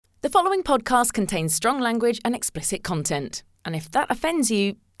The following podcast contains strong language and explicit content. And if that offends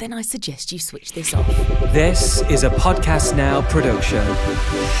you, then I suggest you switch this off. This is a Podcast Now production.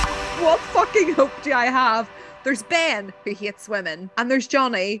 What fucking hope do I have? There's Ben, who hates women, and there's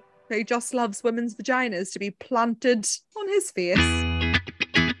Johnny, who just loves women's vaginas to be planted on his face.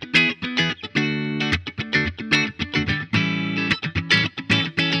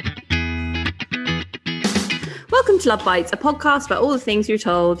 Welcome to Love Bites, a podcast about all the things you're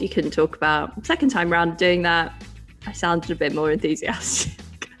told you couldn't talk about. Second time round doing that, I sounded a bit more enthusiastic.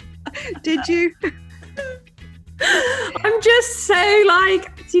 Did you? I'm just so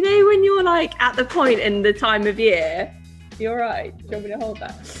like, do you know when you're like at the point in the time of year, you're right, do you want me to hold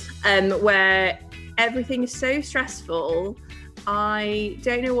that? Where everything is so stressful, I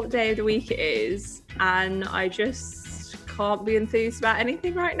don't know what day of the week it is, and I just can't be enthused about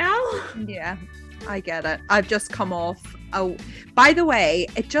anything right now. Yeah. I get it. I've just come off. Oh, by the way,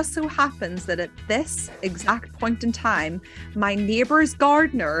 it just so happens that at this exact point in time, my neighbour's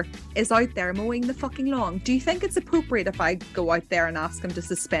gardener is out there mowing the fucking lawn. Do you think it's appropriate if I go out there and ask him to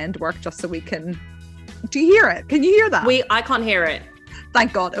suspend work just so we can... Do you hear it? Can you hear that? I can't hear it.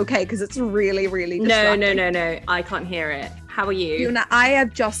 Thank God. Okay, because it's really, really distracting. No. I can't hear it. How are you? Fiona, I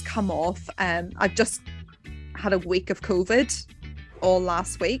have just come off. I've just had a week of COVID all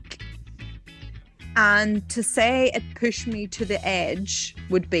last week. And to say it pushed me to the edge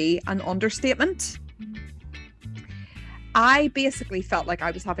would be an understatement. I basically felt like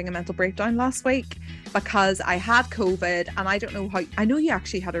I was having a mental breakdown last week because I had COVID, and I don't know how. I know you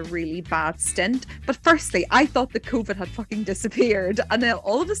actually had a really bad stint, but firstly, I thought the COVID had fucking disappeared, and then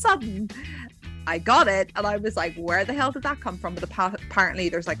all of a sudden I got it, and I was like, where the hell did that come from? But apparently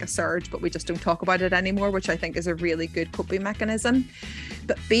there's like a surge, but we just don't talk about it anymore, which I think is a really good coping mechanism.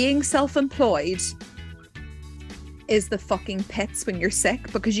 But being self-employed is the fucking pits when you're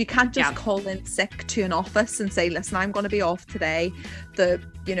sick, because you can't just call in sick to an office and say, listen, I'm going to be off today. The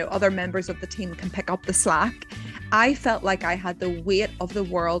other members of the team can pick up the slack. I felt like I had the weight of the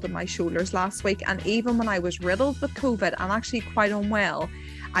world on my shoulders last week, and even when I was riddled with COVID and actually quite unwell,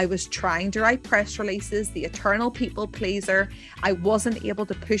 I was trying to write press releases, the eternal people pleaser. I wasn't able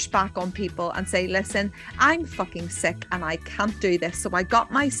to push back on people and say, listen, I'm fucking sick and I can't do this. So I got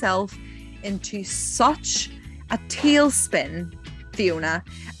myself into such a tailspin, Fiona,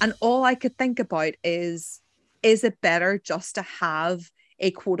 and all I could think about is it better just to have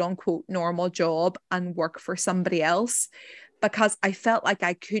a quote unquote normal job and work for somebody else? Because I felt like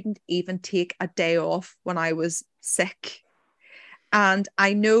I couldn't even take a day off when I was sick. And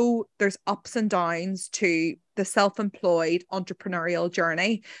I know there's ups and downs to the self-employed entrepreneurial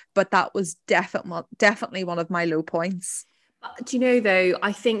journey, but that was definitely one of my low points. Do you know, though,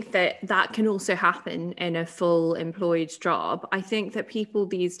 I think that can also happen in a full employed job. I think that people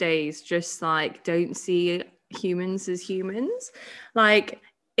these days just like don't see humans as humans. Like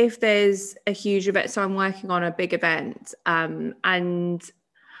if there's a huge event, so I'm working on a big event, and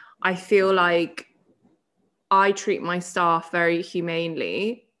I feel like I treat my staff very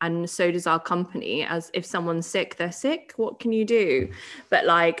humanely, and so does our company. As if someone's sick, they're sick. What can you do? But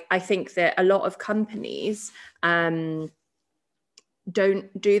like, I think that a lot of companies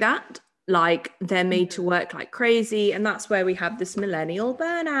don't do that. Like they're made to work like crazy, and that's where we have this millennial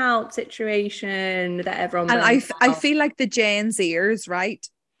burnout situation that everyone. And I feel like the Gen Zers, right?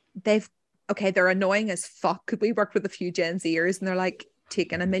 They're annoying as fuck. We work with a few Gen Zers, and they're like,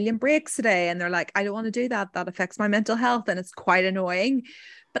 taking a million breaks today, and they're like, I don't want to do that affects my mental health, and it's quite annoying.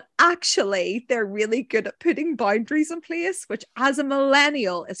 But actually they're really good at putting boundaries in place, which as a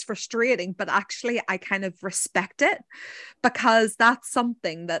millennial is frustrating, but actually I kind of respect it, because that's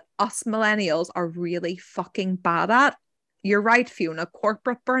something that us millennials are really fucking bad at. You're right, Fiona,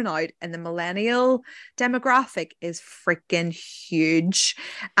 corporate burnout in the millennial demographic is freaking huge,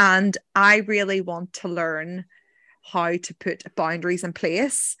 and I really want to learn how to put boundaries in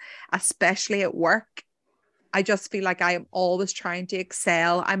place, especially at work. I just feel like I am always trying to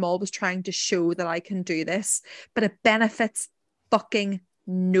excel. I'm always trying to show that I can do this, but it benefits fucking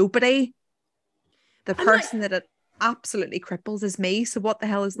nobody. The person that it absolutely cripples is me. So what the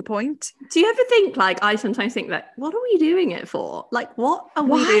hell is the point? Do you ever think, like, I sometimes think that, what are we doing it for? Like, what are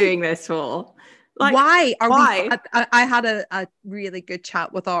we doing this for? Like, why? I had a really good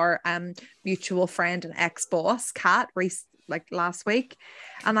chat with our mutual friend and ex-boss, Kat, like last week.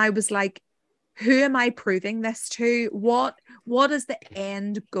 And I was like, who am I proving this to? What is the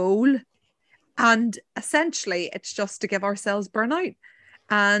end goal? And essentially, it's just to give ourselves burnout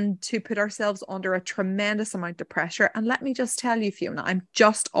and to put ourselves under a tremendous amount of pressure. And let me just tell you, Fiona, I'm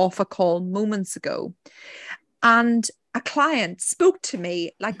just off a call moments ago. And a client spoke to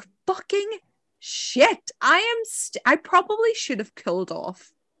me like fucking shit. I probably should have cooled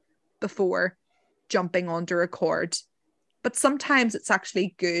off before jumping onto record, but sometimes it's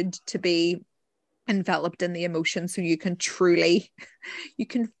actually good to be enveloped in the emotion so you can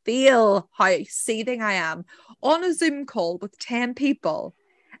feel how seething I am on a Zoom call with 10 people,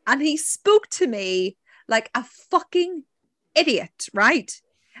 and he spoke to me like a fucking idiot, right?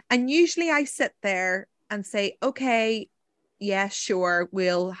 And usually I sit there and say, okay, yeah, sure,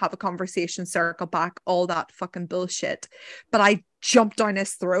 we'll have a conversation, circle back, all that fucking bullshit. But I jumped down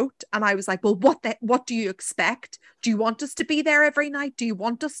his throat and I was like, well, what do you expect? Do you want us to be there every night? Do you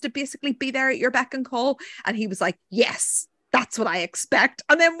want us to basically be there at your beck and call? And he was like, yes, that's what I expect.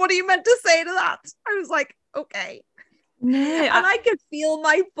 And then what are you meant to say to that? I was like, okay. No, and I could feel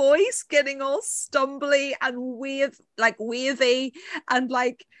my voice getting all stumbly and wavy, and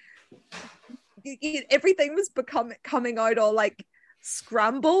like everything was coming out all like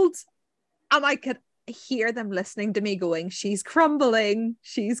scrambled, and I could hear them listening to me going, she's crumbling.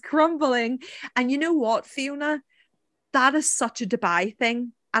 And you know what, Fiona, that is such a Dubai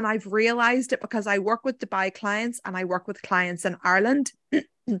thing, and I've realized it because I work with Dubai clients and I work with clients in Ireland.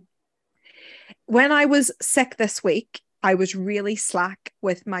 When I was sick this week, I was really slack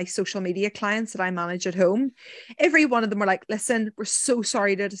with my social media clients that I manage at home. Every one of them were like, listen, we're so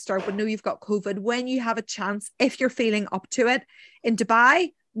sorry to disturb. We know you've got COVID. When you have a chance, if you're feeling up to it, in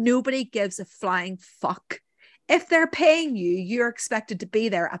Dubai, nobody gives a flying fuck. If they're paying you, you're expected to be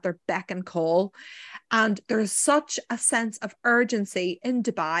there at their beck and call. And there's such a sense of urgency in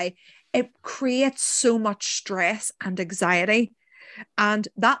Dubai. It creates so much stress and anxiety. And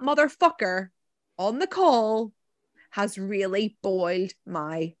that motherfucker on the call has really boiled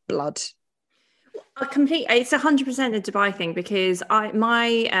my blood. It's 100% a Dubai thing, because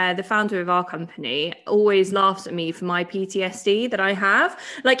the founder of our company always laughs at me for my PTSD that I have.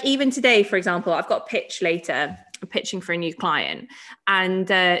 Like even today, for example, I've got a pitch later. I'm pitching for a new client,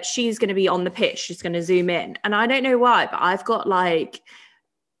 and she's going to be on the pitch. She's going to zoom in, and I don't know why, but I've got like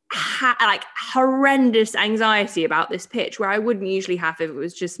horrendous anxiety about this pitch, where I wouldn't usually have if it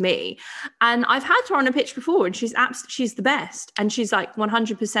was just me. And I've had her on a pitch before, and she's the best, and she's like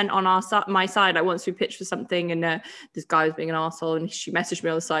 100% on my side. Like once we pitched for something, and this guy was being an arsehole, and she messaged me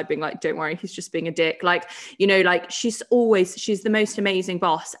on the side being like, don't worry, he's just being a dick. Like, you know, like she's the most amazing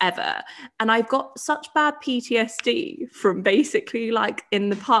boss ever. And I've got such bad PTSD from basically like in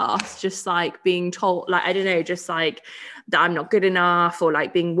the past, just like being told, like, I don't know, just like that I'm not good enough, or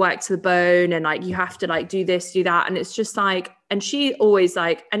like being worked to the bone, and like you have to like do this, do that. And it's just like, and she always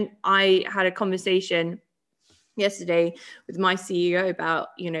like, and I had a conversation yesterday with my CEO about,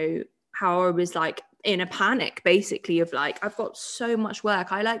 you know, how I was like in a panic basically of like, I've got so much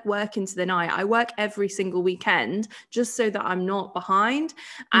work. I like work into the night. I work every single weekend just so that I'm not behind.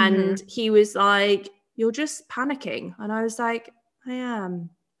 And he was like, you're just panicking. And I was like, I'm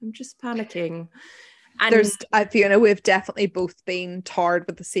just panicking. And Fiona, we've definitely both been tarred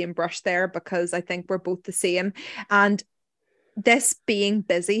with the same brush there, because I think we're both the same. And this being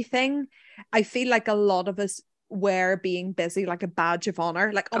busy thing, I feel like a lot of us wear being busy like a badge of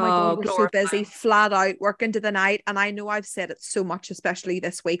honor. Like, oh my God, we're so busy, flat out, work into the night. And I know I've said it so much, especially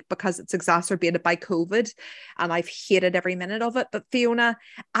this week, because it's exacerbated by COVID, and I've hated every minute of it. But Fiona,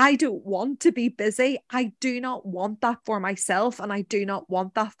 I don't want to be busy. I do not want that for myself, and I do not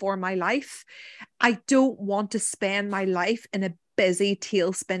want that for my life. I don't want to spend my life in a busy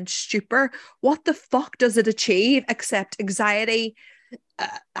tailspin stupor. What the fuck does it achieve except anxiety,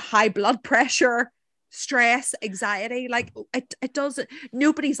 high blood pressure, stress, anxiety? Like it doesn't.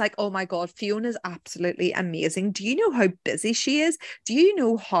 Nobody's like, oh my God, Fiona's absolutely amazing. Do you know how busy she is? Do you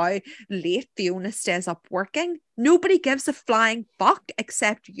know how late Fiona stays up working? Nobody gives a flying fuck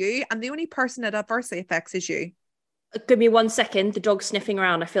except you, and the only person it adversely affects is you. Give me 1 second. The dog's sniffing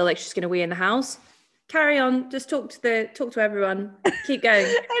around. I feel like she's going to wee in the house. Carry on. Just talk to everyone. Keep going.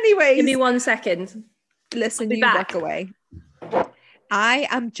 Anyways, give me 1 second. Listen, you walk away. I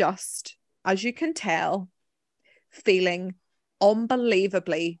am just, as you can tell, feeling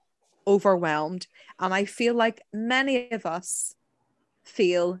unbelievably overwhelmed. And I feel like many of us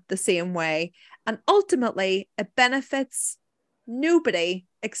feel the same way. And ultimately, it benefits nobody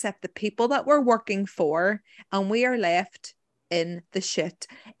except the people that we're working for. And we are left in the shit.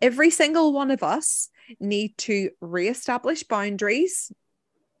 Every single one of us need to reestablish boundaries.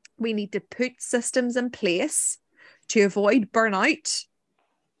 We need to put systems in place to avoid burnout,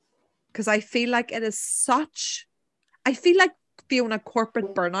 because I feel like Fiona,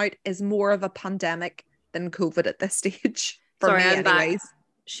 corporate burnout is more of a pandemic than COVID at this stage. For me, anyways.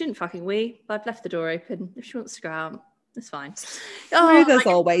 She didn't fucking wee, but I've left the door open if she wants to go out. It's fine. Smooth as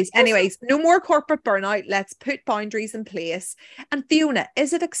always. Anyways, no more corporate burnout. Let's put boundaries in place. And Fiona,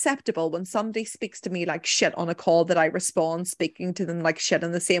 is it acceptable when somebody speaks to me like shit on a call that I respond speaking to them like shit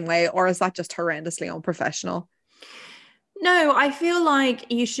in the same way? Or is that just horrendously unprofessional? No, I feel like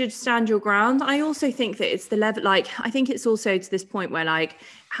you should stand your ground. I also think that it's the level, like, I think it's also to this point where, like,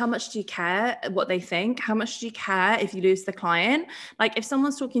 how much do you care what they think? How much do you care if you lose the client? Like, if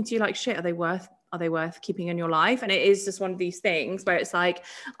someone's talking to you like shit, are they worth keeping in your life? And it is just one of these things where it's like,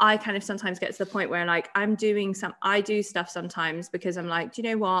 I kind of sometimes get to the point where like I do stuff sometimes because I'm like, do you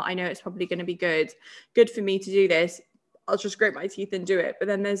know what? I know it's probably going to be good for me to do this. I'll just grit my teeth and do it. But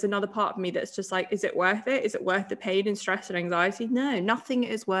then there's another part of me that's just like, is it worth it? Is it worth the pain and stress and anxiety? No, nothing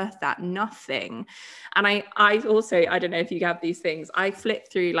is worth that. Nothing. And I also, I don't know if you have these things. I flip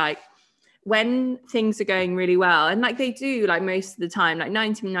through like when things are going really well, and like they do, like most of the time, like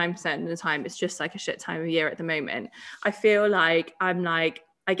 99% of the time, it's just like a shit time of year at the moment. I feel like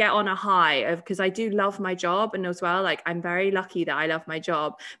I get on a high of, because I do love my job, and as well, like I'm very lucky that I love my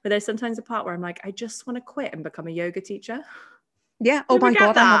job. But there's sometimes a part where I'm like, I just want to quit and become a yoga teacher. Yeah. Oh my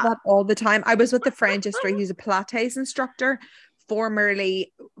God, I have that all the time. I was with a friend yesterday who's a Pilates instructor,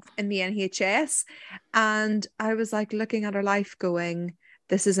 formerly in the NHS, and I was like looking at her life going,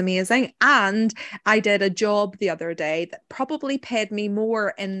 this is amazing. And I did a job the other day that probably paid me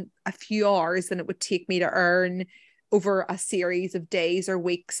more in a few hours than it would take me to earn over a series of days or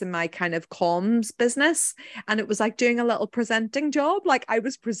weeks in my kind of comms business. And it was like doing a little presenting job. Like I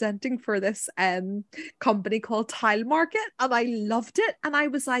was presenting for this company called Tile Market, and I loved it. And I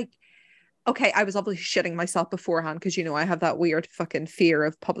was like, okay, I was obviously shitting myself beforehand because, you know, I have that weird fucking fear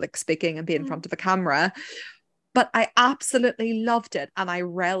of public speaking and being in front of a camera. But I absolutely loved it, and I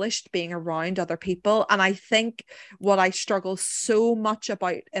relished being around other people. And I think what I struggle so much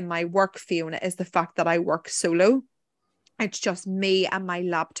about in my work, Fiona, is the fact that I work solo. It's just me and my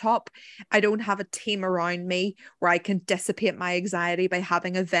laptop. I don't have a team around me where I can dissipate my anxiety by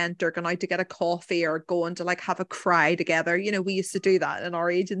having a vent or going out to get a coffee or going to like have a cry together. You know, we used to do that in our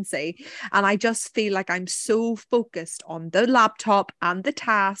agency. And I just feel like I'm so focused on the laptop and the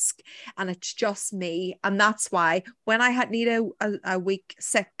task, and it's just me. And that's why when I had need a week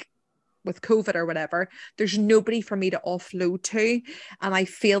sick with COVID or whatever, there's nobody for me to offload to. And I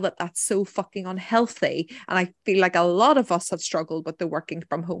feel that that's so fucking unhealthy. And I feel like a lot of us have struggled with the working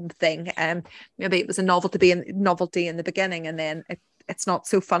from home thing. Maybe it was a novelty in the beginning, and then it's not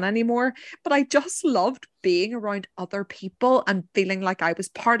so fun anymore. But I just loved being around other people and feeling like I was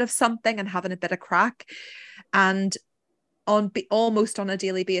part of something and having a bit of crack. And almost on a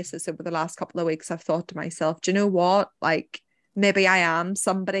daily basis over the last couple of weeks, I've thought to myself, do you know what? Like, maybe I am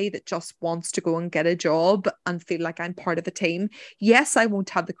somebody that just wants to go and get a job and feel like I'm part of a team. Yes, I won't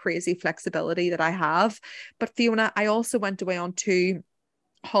have the crazy flexibility that I have. But Fiona, I also went away on 2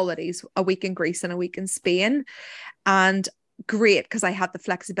 holidays, a week in Greece and a week in Spain. And great, because I had the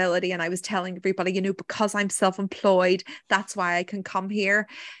flexibility, and I was telling everybody, you know, because I'm self-employed, that's why I can come here.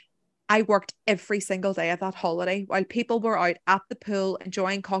 I worked every single day of that holiday. While people were out at the pool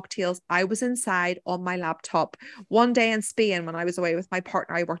enjoying cocktails, I was inside on my laptop. One day in Spain, when I was away with my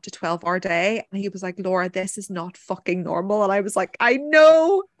partner, I worked a 12-hour day, and he was like, Laura, this is not fucking normal. And I was like, I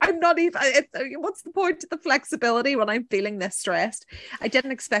know, I'm not even, what's the point of the flexibility when I'm feeling this stressed? I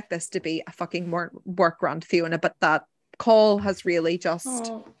didn't expect this to be a fucking work round, Fiona, but that call has really just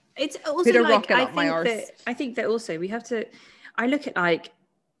it's also put a like, rocket up my arse. I think that also we have to, I look at like,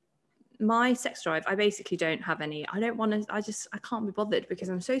 my sex drive, I basically don't have any. I don't want to, I can't be bothered because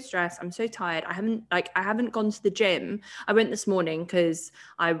I'm so stressed. I'm so tired. I haven't gone to the gym. I went this morning because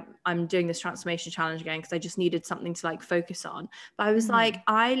I'm doing this transformation challenge again because I just needed something to like focus on. But I was like,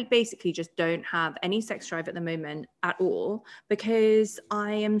 I basically just don't have any sex drive at the moment at all because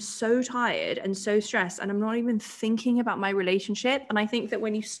I am so tired and so stressed, and I'm not even thinking about my relationship. And I think that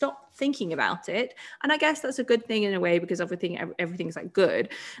when you stop thinking about it, and I guess that's a good thing in a way because everything's like good,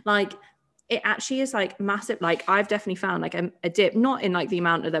 like it actually is like massive. Like I've definitely found like a dip, not in like the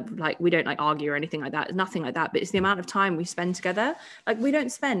amount of that, like we don't like argue or anything like that, nothing like that, but it's the amount of time we spend together. Like we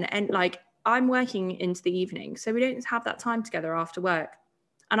don't spend, and like I'm working into the evening, so we don't have that time together after work.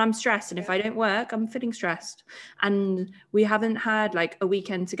 And I'm stressed, and if I don't work, I'm feeling stressed. And we haven't had like a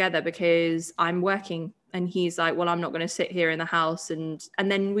weekend together because I'm working, and he's like, well, I'm not going to sit here in the house, and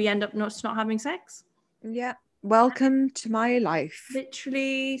then we end up not having sex. Yeah. Welcome to my life.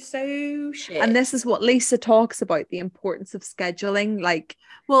 Literally so shit. And this is what Lisa talks about, the importance of scheduling, like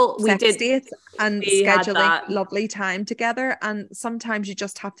we did dates and scheduling lovely time together. And sometimes you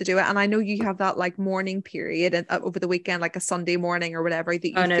just have to do it. And I know you have that like morning period and over the weekend, like a Sunday morning or whatever that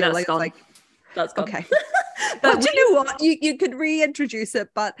you feel that's like gone. like that's gone. Okay. But you know what? You could reintroduce it,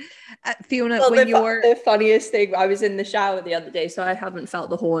 but Fiona, well, when the funniest thing, I was in the shower the other day, so I haven't felt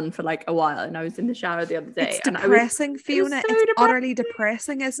the horn for like a while, and I was in the shower the other day. It's depressing, Fiona. It's utterly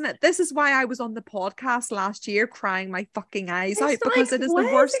depressing, isn't it? This is why I was on the podcast last year crying my fucking eyes out, because it is the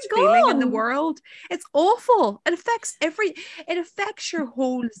worst feeling in the world. It's awful. It affects your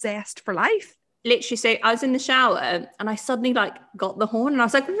whole zest for life. Literally, so I was in the shower and I suddenly like got the horn and I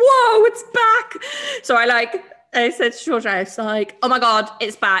was like, whoa, it's back. So I said to Georgia, I was like, oh my God,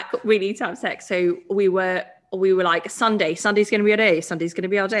 it's back. We need to have sex. So we were like, Sunday's going to be our day. Sunday's going to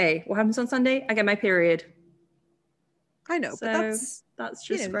be our day. What happens on Sunday? I get my period. I know, so but that's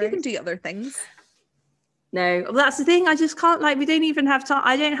just, you can do other things. No, well, that's the thing. I just can't, like, we don't even have time.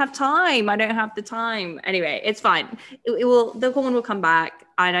 I don't have time. I don't have the time. Anyway, it's fine. The hormone will come back.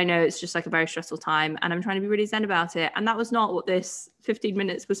 And I know it's just like a very stressful time. And I'm trying to be really zen about it. And that was not what this 15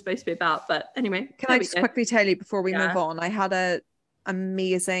 minutes was supposed to be about. But anyway. Can I just quickly tell you before we move on? I had a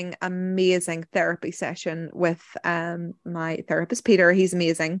amazing therapy session with my therapist, Peter. He's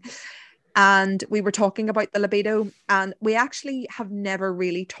amazing. And we were talking about the libido, and we actually have never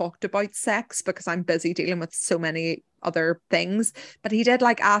really talked about sex because I'm busy dealing with so many other things. But he did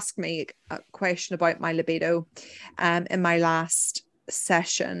like ask me a question about my libido in my last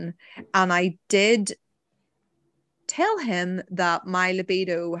session. And I did tell him that my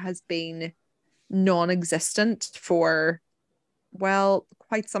libido has been non-existent for, well,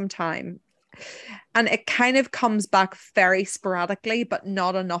 quite some time. And it kind of comes back very sporadically, but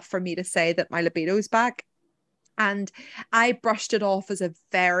not enough for me to say that my libido is back. And I brushed it off as a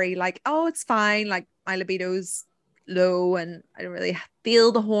very like, oh, it's fine. Like my libido's low and I don't really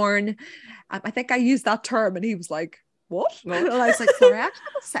feel the horn. I think I used that term and he was like, what? And I was like, sorry, I actually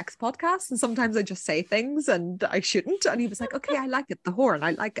have a sex podcast and sometimes I just say things and I shouldn't. And he was like, okay, I like it. The horn.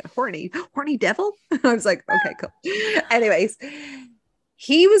 I like it. Horny devil. And I was like, okay, cool. Anyways,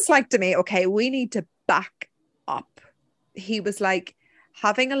 he was like to me, okay, we need to back up. He was like,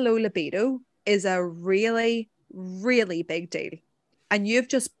 having a low libido is a really, really big deal. And you've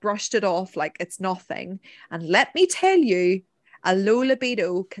just brushed it off like it's nothing. And let me tell you, a low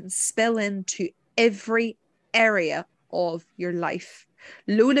libido can spill into every area of your life.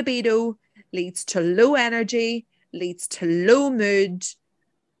 Low libido leads to low energy, leads to low mood,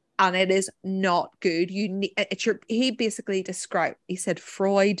 and it is not good. He basically he said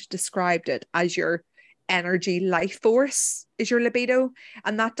Freud described it as your energy life force is your libido.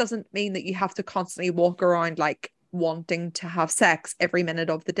 And that doesn't mean that you have to constantly walk around like wanting to have sex every minute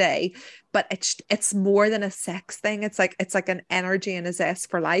of the day, but it's more than a sex thing. It's like an energy and a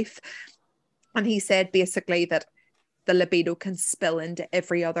zest for life. And he said basically that the libido can spill into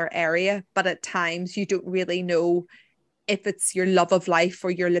every other area, but at times you don't really know if it's your love of life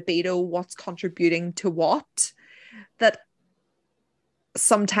or your libido, what's contributing to what, that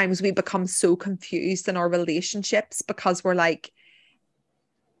sometimes we become so confused in our relationships because we're like,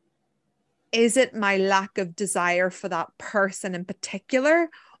 is it my lack of desire for that person in particular,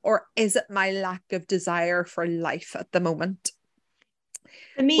 or is it my lack of desire for life at the moment?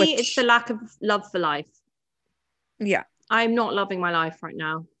 For me, it's the lack of love for life. Yeah. I'm not loving my life right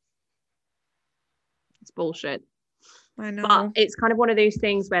now. It's bullshit. I know. But it's kind of one of those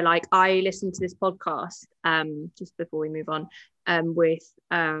things where like I listened to this podcast just before we move on with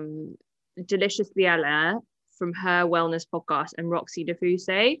Delicious Liela from her wellness podcast and Roxy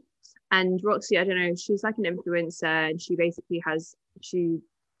Diffuse. And Roxy, I don't know, she's like an influencer and she basically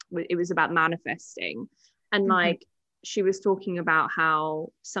it was about manifesting. And like she was talking about how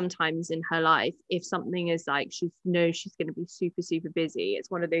sometimes in her life, if something is like, she knows she's going to be super, super busy, it's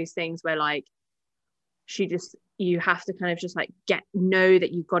one of those things where like, you have to kind of just like know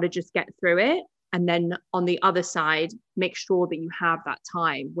that you've got to just get through it. And then on the other side, make sure that you have that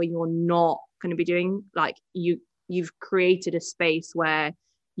time where you're not going to be doing like you've created a space where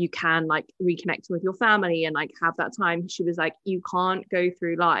you can like reconnect with your family and like have that time. She was like, you can't go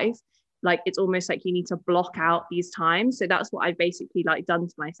through life. Like, it's almost like you need to block out these times. So that's what I've basically like done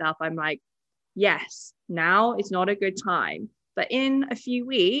to myself. I'm like, yes, now it's not a good time, but in a few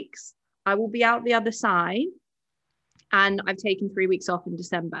weeks, I will be out the other side. And I've taken 3 weeks off in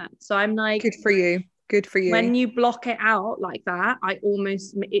December. So I'm like, good for you. Good for you. When you block it out like that, it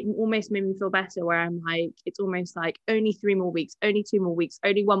almost made me feel better, where I'm like, it's almost like only 3 more weeks, only 2 more weeks,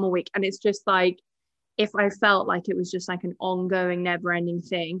 only 1 more week. And it's just like, if I felt like it was just like an ongoing, never ending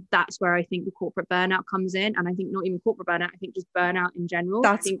thing, that's where I think the corporate burnout comes in. And I think not even corporate burnout, I think just burnout in general.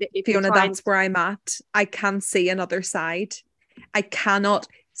 That's, I think that Fiona, that's where I'm at. I can see another side. I cannot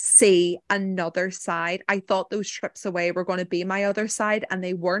see another side. I thought those trips away were going to be my other side, and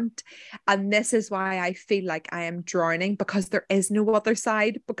they weren't. And this is why I feel like I am drowning, because there is no other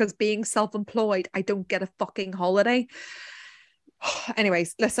side. Because being self-employed, I don't get a fucking holiday.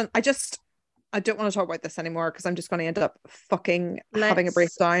 Anyways, listen, I don't want to talk about this anymore, because I'm just going to end up fucking having a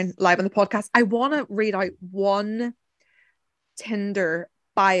breakdown live on the podcast. I want to read out one Tinder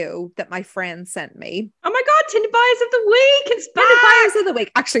bio that my friend sent me. Oh my God, Tinder bios of the week. It's back. Tinder bios of the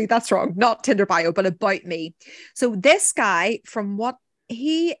week. Actually, that's wrong. Not Tinder bio, but about me. So this guy, from what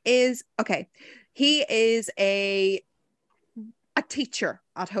he is, okay, he is a teacher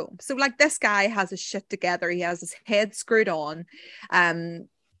at home. So like, this guy has his shit together. He has his head screwed on. And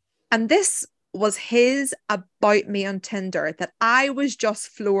this was his about me on Tinder that I was just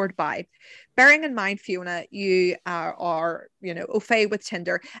floored by. Bearing in mind, Fiona, you are au fait with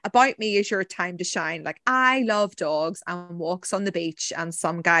Tinder. About me is your time to shine. Like, I love dogs and walks on the beach, and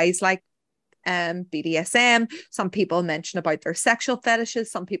some guys like BDSM. Some people mention about their sexual fetishes.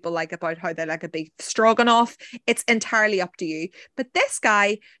 Some people like about how they like a beef stroganoff. It's entirely up to you. But this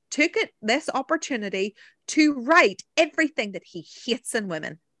guy took this opportunity to write everything that he hates in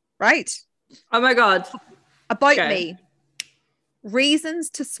women. Right? Oh my God. About me.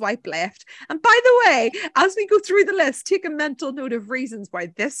 Reasons to swipe left. And by the way, as we go through the list, take a mental note of reasons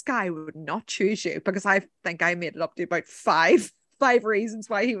why this guy would not choose you, because I think I made it up to about five reasons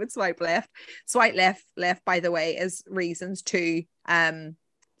why he would swipe left. Swipe left, by the way, is reasons to say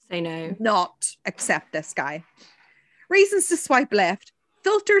no, not accept this guy. Reasons to swipe left: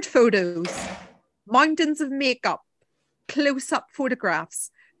 filtered photos, mountains of makeup, close-up photographs,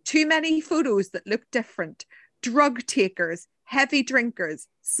 too many photos that look different, drug takers, heavy drinkers,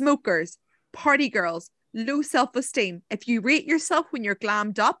 smokers, party girls, low self-esteem. If you rate yourself when you're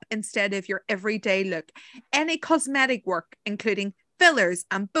glammed up instead of your everyday look, any cosmetic work, including fillers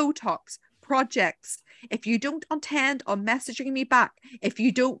and Botox, projects. If you don't intend on messaging me back, if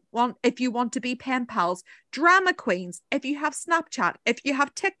you want to be pen pals, drama queens, if you have Snapchat, if you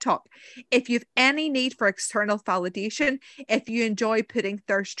have TikTok, if you have any need for external validation, if you enjoy putting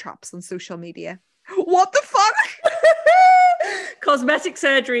thirst traps on social media. What the fuck? Cosmetic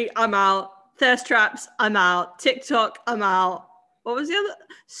surgery, I'm out. Thirst traps, I'm out. TikTok, I'm out. What was the other?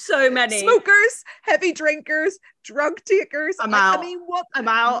 So many. Smokers, heavy drinkers, drug takers. I'm out. I mean, what? I'm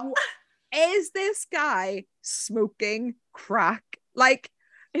out. Is this guy smoking crack? Like,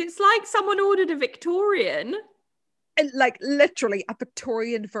 it's like someone ordered a Victorian. Like, literally a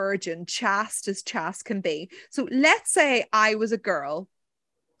Victorian virgin, chaste as chaste can be. So let's say I was a girl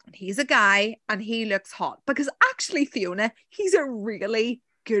and he's a guy and he looks hot, because actually, Fiona, he's a really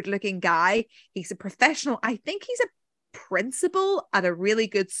good looking guy. He's a professional. I think he's a principal at a really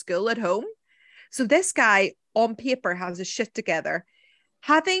good school at home. So this guy on paper has his shit together.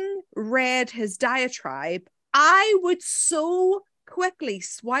 Having read his diatribe, I would so quickly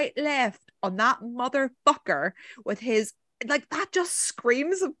swipe left on that motherfucker with his, like, that just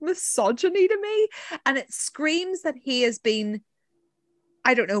screams of misogyny to me. And it screams that he has been,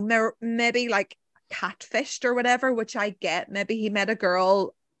 I don't know, maybe like catfished or whatever, which I get. Maybe he met a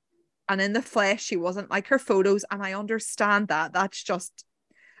girl and in the flesh she wasn't like her photos, and I understand that. That's just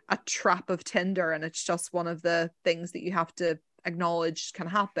a trap of Tinder, and it's just one of the things that you have to acknowledge can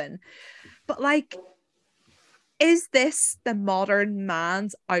happen. But like, is this the modern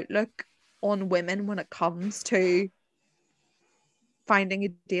man's outlook on women when it comes to finding a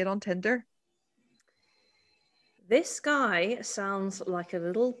date on Tinder? This guy sounds like a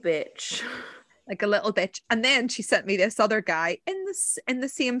little bitch. Like a little bitch. And then she sent me this other guy in the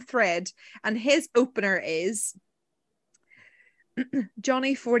same thread, and his opener is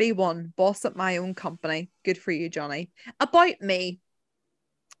Johnny 41, boss at my own company. Good for you, Johnny. About me: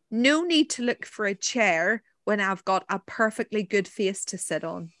 no need to look for a chair when I've got a perfectly good face to sit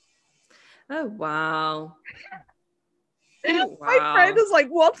on. Oh, wow. My friend is like,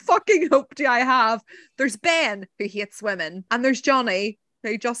 what fucking hope do I have? There's Ben, who hates women, and there's Johnny,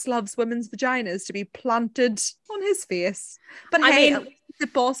 who just loves women's vaginas to be planted on his face. But I mean, at least he's the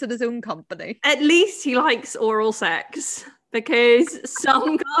boss at his own company. At least he likes oral sex, because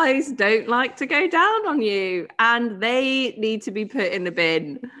some guys don't like to go down on you and they need to be put in the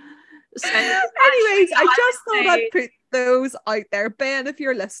bin. So anyways, I just thought I'd put those out there. Ben, if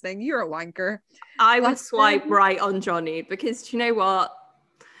you're listening, you're a wanker. I would swipe right on Johnny, because do you know what?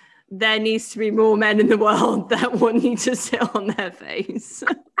 There needs to be more men in the world that want you to sit on their face.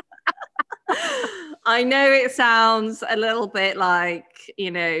 I know it sounds a little bit like,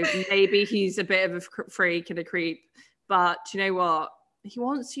 maybe he's a bit of a freak and a creep, but do you know what? He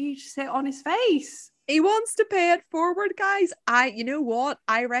wants you to sit on his face. He wants to pay it forward, guys. You know what?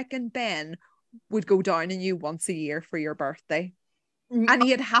 I reckon Ben would go down on you once a year for your birthday. And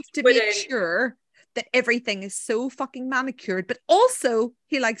he'd have to make sure that everything is so fucking manicured, but also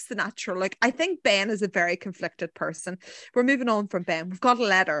he likes the natural. Like, I think Ben is a very conflicted person. We're moving on from Ben. We've got a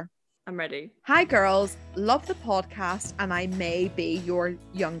letter. I'm ready. Hi girls, love the podcast and I may be your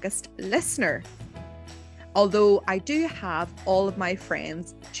youngest listener. Although I do have all of my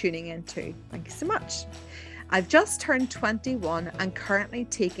friends tuning in too. Thank you so much. I've just turned 21 and currently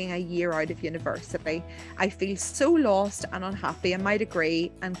taking a year out of university. I feel so lost and unhappy in my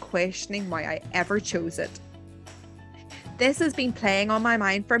degree and questioning why I ever chose it. This has been playing on my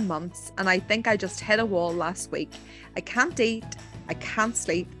mind for months and I think I just hit a wall last week. I can't eat, I can't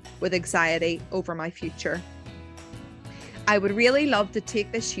sleep with anxiety over my future. I would really love to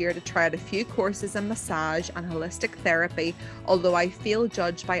take this year to try out a few courses in massage and holistic therapy, although I feel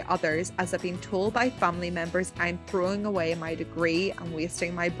judged by others as I've been told by family members I'm throwing away my degree and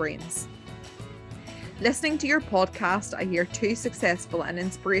wasting my brains. Listening to your podcast, I hear two successful and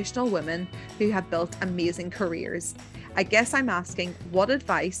inspirational women who have built amazing careers. I guess I'm asking, what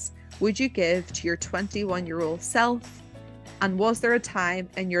advice would you give to your 21-year-old self? And was there a time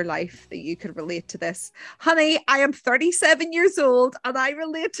in your life that you could relate to this? Honey, I am 37 years old and I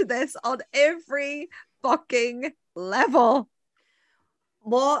relate to this on every fucking level.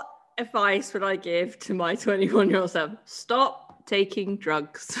 What advice would I give to my 21-year-old self? Stop taking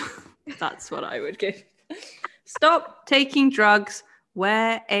drugs. That's what I would give. Stop taking drugs.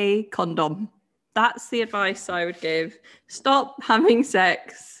 Wear a condom. That's the advice I would give. Stop having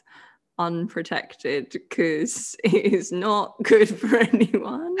sex unprotected because it is not good for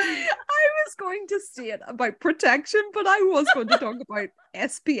anyone. I was going to say it about protection, but I was going to talk about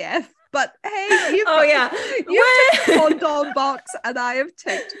SPF. But hey, you've ticked the condom box and I have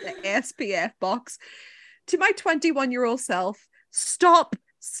ticked the SPF box. To my 21-year-old self, stop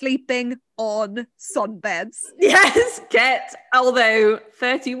sleeping on sunbeds. Yes, although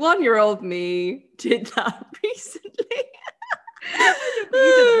 31-year-old me did that recently.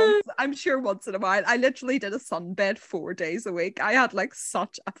 I'm sure once in a while. I literally did a sunbed 4 days a week. I had like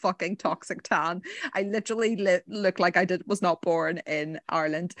such a fucking toxic tan. I literally looked like I was not born in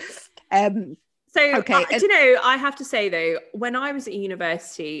Ireland. Okay. Do you know, I have to say though, when I was at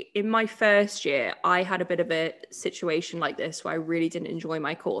university, in my first year, I had a bit of a situation like this where I really didn't enjoy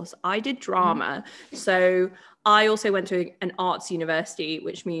my course. I did drama. So I also went to an arts university,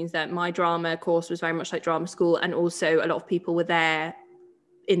 which means that my drama course was very much like drama school. And also a lot of people were there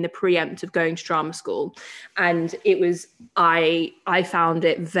in the preempt of going to drama school. And it was, I found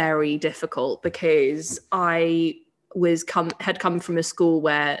it very difficult because I had come from a school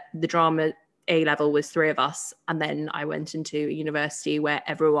where the drama A level was 3 of us, and then I went into a university where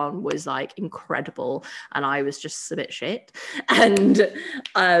everyone was like incredible and I was just a bit shit, and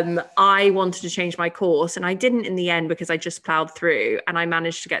I wanted to change my course and I didn't in the end because I just plowed through and I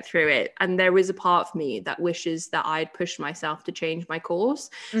managed to get through it. And there is a part of me that wishes that I'd pushed myself to change my course,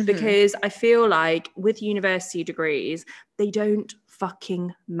 because I feel like with university degrees, they don't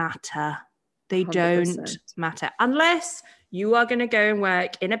fucking matter. They 100%. Don't matter unless you are going to go and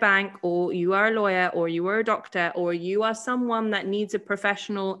work in a bank, or you are a lawyer, or you are a doctor, or you are someone that needs a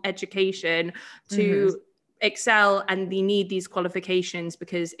professional education to excel, and they need these qualifications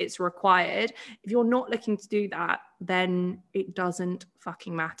because it's required. If you're not looking to do that, then it doesn't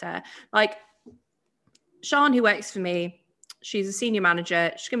fucking matter. Like Sian, who works for me, she's a senior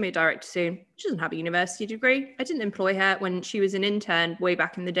manager. She's going to be a director soon. She doesn't have a university degree. I didn't employ her when she was an intern way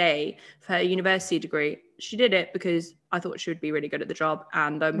back in the day for her university degree. She did it because I thought she would be really good at the job,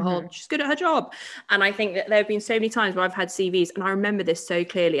 and behold, she's good at her job. And I think that there have been so many times where I've had CVs, and I remember this so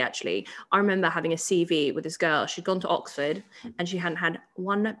clearly, actually. I remember having a CV with this girl. She'd gone to Oxford and she hadn't had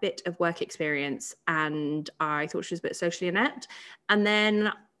one bit of work experience, and I thought she was a bit socially inept. And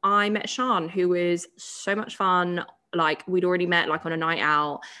then I met Sian, who was so much fun. Like, we'd already met like on a night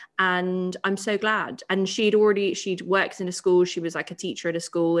out, and I'm so glad. And she'd worked in a school. She was like a teacher at a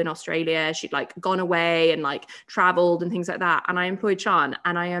school in Australia. She'd like gone away and like traveled and things like that. And I employed Sian,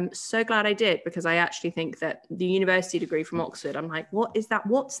 and I am so glad I did, because I actually think that the university degree from Oxford, I'm like, what is that?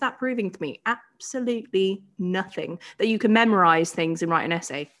 What's that proving to me? Absolutely nothing. That you can memorize things and write an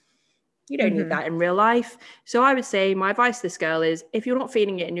essay. You don't need that in real life. So I would say my advice to this girl is, if you're not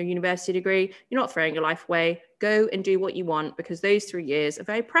feeling it in your university degree, you're not throwing your life away, go and do what you want, because those 3 years are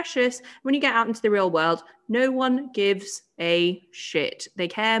very precious. When you get out into the real world, no one gives a shit. They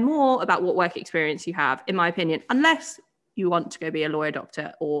care more about what work experience you have, in my opinion, unless you want to go be a lawyer,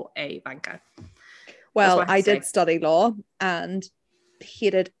 doctor, or a banker. Well, I did study law and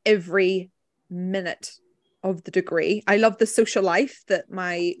hated every minute of the degree. I love the social life that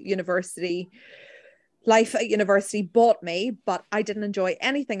my life at university bought me, but I didn't enjoy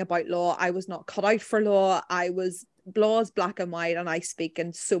anything about law. I was not cut out for law. Law is black and white, and I speak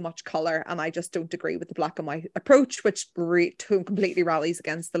in so much color, and I just don't agree with the black and white approach, which completely rallies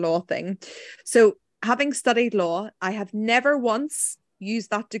against the law thing. So having studied law, I have never once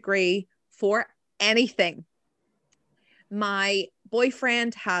used that degree for anything. My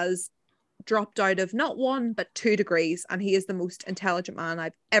boyfriend has dropped out of not one but 2 degrees, and he is the most intelligent man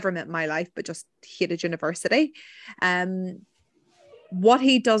I've ever met in my life, but just hated university. What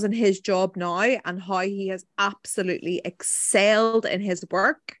he does in his job now and how he has absolutely excelled in his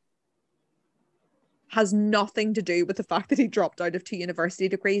work has nothing to do with the fact that he dropped out of 2 university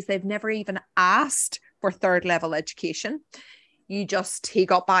degrees. They've never even asked for 3rd level education. He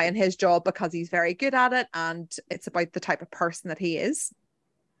got by in his job because he's very good at it, and it's about the type of person that he is.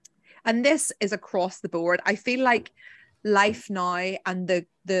 And this is across the board. I feel like life now and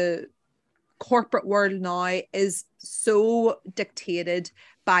the corporate world now is so dictated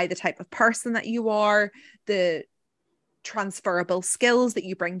by the type of person that you are, the transferable skills that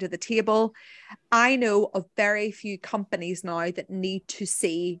you bring to the table. I know of very few companies now that need to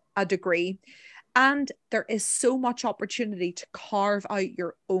see a degree. And there is so much opportunity to carve out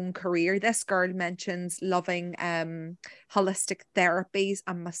your own career. This girl mentions loving holistic therapies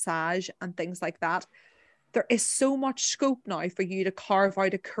and massage and things like that. There is so much scope now for you to carve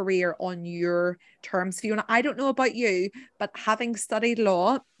out a career on your terms, Fiona. I don't know about you, but having studied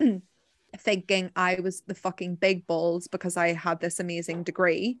law, thinking I was the fucking big balls because I had this amazing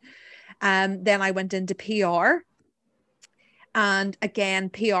degree. Then I went into PR. And again,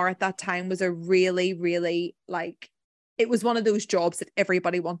 PR at that time was a really, really it was one of those jobs that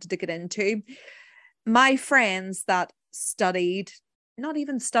everybody wanted to get into. My friends that not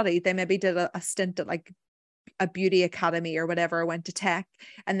even studied, they maybe did a stint at a beauty academy or whatever, went to tech,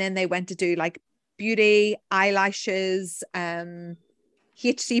 and then they went to do beauty, eyelashes,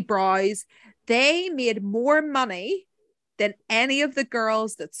 HD brows. They made more money than any of the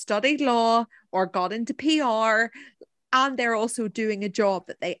girls that studied law or got into PR. And they're also doing a job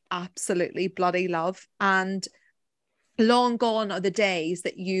that they absolutely bloody love. And long gone are the days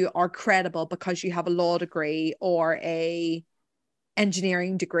that you are credible because you have a law degree or a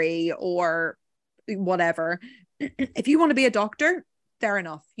engineering degree or whatever. If you want to be a doctor, fair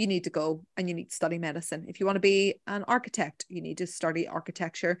enough. You need to go and you need to study medicine. If you want to be an architect, you need to study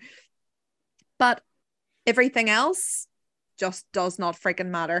architecture. But everything else just does not freaking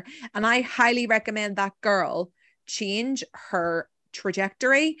matter. And I highly recommend that girl change her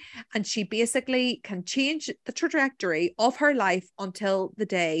trajectory, and she basically can change the trajectory of her life until the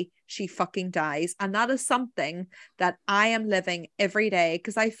day she fucking dies. And that is something that I am living every day,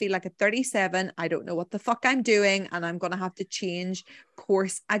 because I feel like at 37 I don't know what the fuck I'm doing, and I'm going to have to change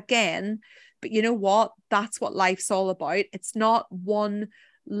course again. But you know what, that's what life's all about. It's not one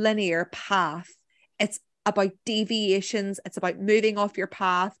linear path. It's about deviations. It's about moving off your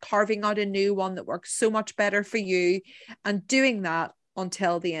path, carving out a new one that works so much better for you, and doing that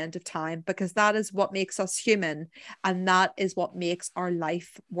until the end of time, because that is what makes us human, and that is what makes our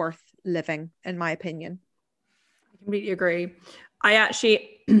life worth living, in my opinion. I completely agree. I know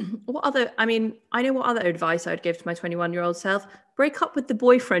what other advice I'd give to my 21-year-old self. Break up with the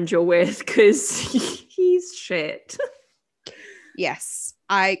boyfriend you're with, because he's shit. Yes,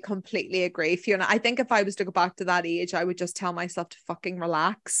 I completely agree, Fiona. I think if I was to go back to that age, I would just tell myself to fucking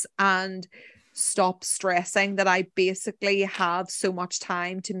relax and stop stressing that I basically have so much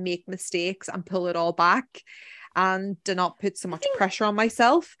time to make mistakes and pull it all back, and do not put so much pressure on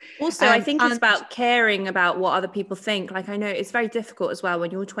myself. Also, I think it's about caring about what other people think. I know it's very difficult as well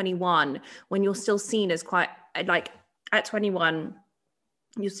when you're 21, when you're still seen as quite, at 21,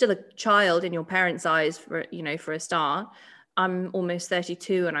 you're still a child in your parents' eyes for a start. I'm almost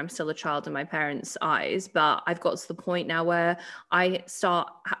 32 and I'm still a child in my parents' eyes, but I've got to the point now where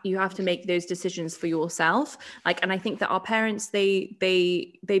you have to make those decisions for yourself. And I think that our parents,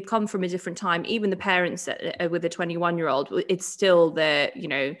 they've come from a different time. Even the parents with a 21-year-old, it's still that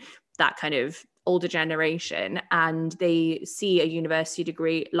kind of older generation, and they see a university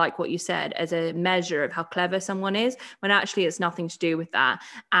degree, like what you said, as a measure of how clever someone is, when actually it's nothing to do with that.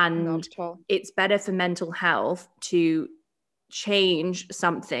 And it's better for mental health to change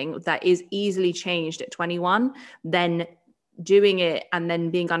something that is easily changed at 21 than doing it and then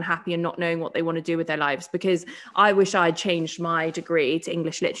being unhappy and not knowing what they want to do with their lives. Because I wish I'd changed my degree to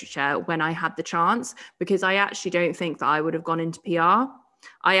English literature when I had the chance, because I actually don't think that I would have gone into PR.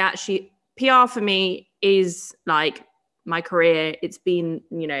 PR for me is my career. It's been,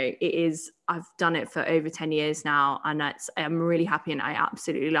 I've done it for over 10 years now, and I'm really happy and I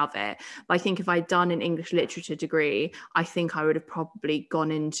absolutely love it. But I think if I'd done an English literature degree, I think I would have probably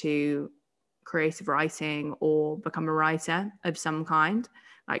gone into creative writing or become a writer of some kind.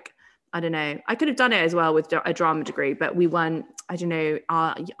 Like, I don't know, I could have done it as well with a drama degree, but we weren't, I don't know,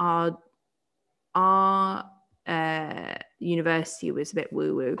 our university was a bit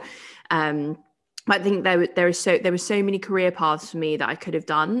woo-woo. I think there were so many career paths for me that I could have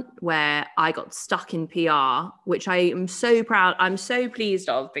done, where I got stuck in PR, which I am so proud. I'm so pleased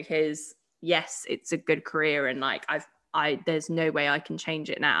of, because yes, it's a good career, and like there's no way I can change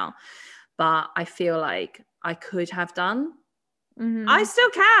it now, but I feel like I could have done. Mm-hmm. I still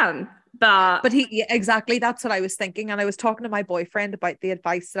can, but exactly, that's what I was thinking. And I was talking to my boyfriend about the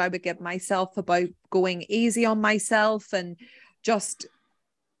advice that I would give myself about going easy on myself and just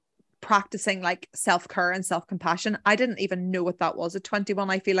practicing like self-care and self-compassion. I didn't even know what that was at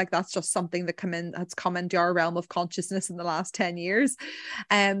 21. I feel like that's just something that has come into our realm of consciousness in the last 10 years.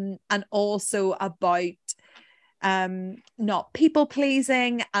 And also about not people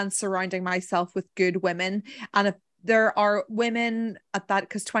pleasing and surrounding myself with good women. And if there are women at that,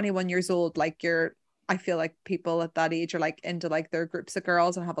 because 21 years old, like I feel like people at that age are like into like their groups of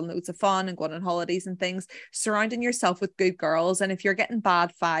girls and having loads of fun and going on holidays and things. Surrounding yourself with good girls, and if you're getting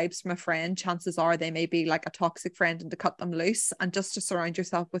bad vibes from a friend, chances are they may be like a toxic friend, and to cut them loose, and just to surround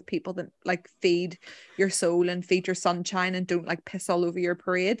yourself with people that like feed your soul and feed your sunshine and don't like piss all over your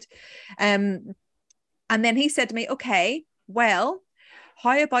parade. And then he said to me, okay, well,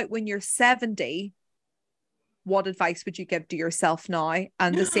 how about when you're 70? What advice would you give to yourself now?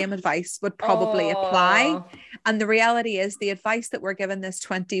 And the same advice would probably apply. And the reality is, the advice that we're giving this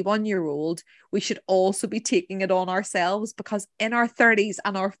 21-year-old, we should also be taking it on ourselves, because in our 30s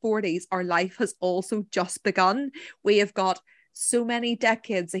and our 40s, our life has also just begun. We have got so many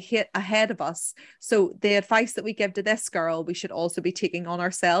decades ahead of us. So the advice that we give to this girl, we should also be taking on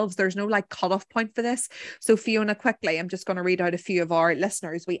ourselves. There's no like cutoff point for this. So Fiona, quickly, I'm just going to read out a few of our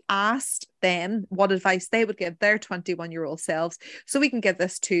listeners. We asked them what advice they would give their 21-year-old selves, so we can give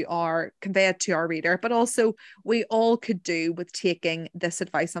this convey it to our reader, but also we all could do with taking this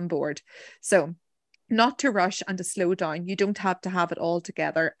advice on board. So, not to rush and to slow down. You don't have to have it all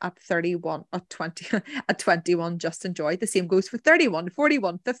together at 31 or 20 at 21. Just enjoy. The same goes for 31,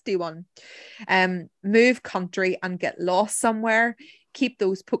 41, 51. Move country and get lost somewhere. Keep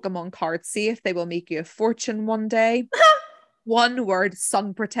those Pokemon cards safe. They will make you a fortune one day. One word: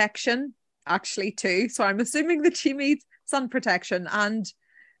 sun protection. Actually, two. So I'm assuming that she means sun protection and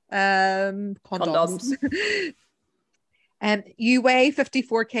condoms. You weigh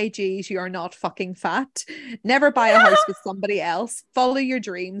 54 kgs. You are not fucking fat. Never buy a house with somebody else. Follow your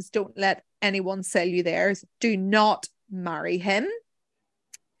dreams. Don't let anyone sell you theirs. Do not marry him.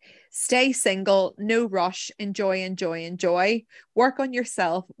 Stay single. No rush. Enjoy, enjoy, enjoy. Work on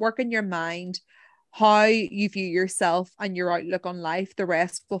yourself. Work on your mind. How you view yourself and your outlook on life. The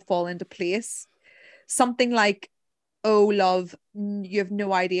rest will fall into place. Something like, oh, love, you have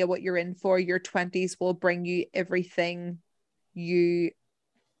no idea what you're in for. Your 20s will bring you everything you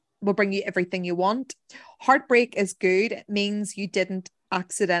want. Heartbreak is good. It means you didn't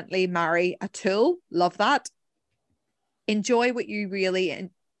accidentally marry a tool. Love that. Enjoy what you really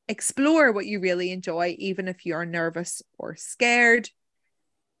and explore what you really enjoy, even if you're nervous or scared.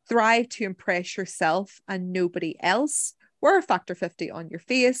 Thrive to impress yourself and nobody else. Wear a factor 50 on your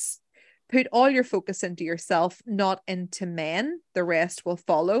face. Put all your focus into yourself, not into men. The rest will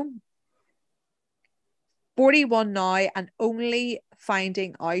follow. 41 now and only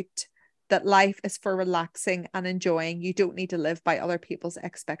finding out that life is for relaxing and enjoying. You don't need to live by other people's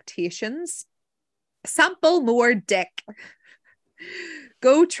expectations. Sample more dick.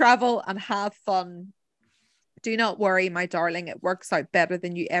 Go travel and have fun. Do not worry, my darling. It works out better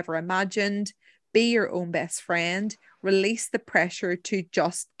than you ever imagined. Be your own best friend. Release the pressure to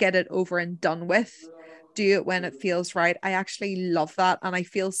just get it over and done with. Do it when it feels right. I actually love that. And I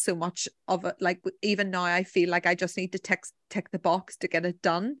feel so much of it. Like even now, I feel like I just need to tick the box to get it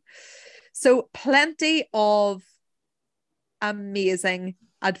done. So plenty of amazing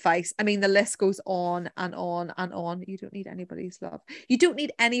advice. I mean, the list goes on and on and on. You don't need anybody's love. You don't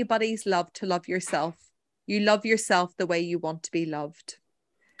need anybody's love to love yourself. You love yourself the way you want to be loved.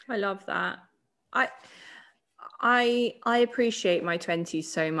 I love that. I appreciate my 20s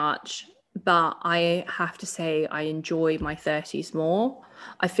so much, but I have to say I enjoy my 30s more.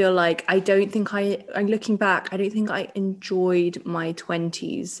 I feel like I'm looking back, I don't think I enjoyed my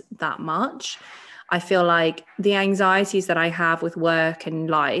 20s that much. I feel like the anxieties that I have with work and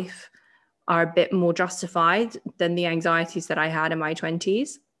life are a bit more justified than the anxieties that I had in my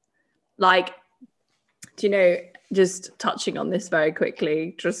 20s. Like, do you know, just touching on this very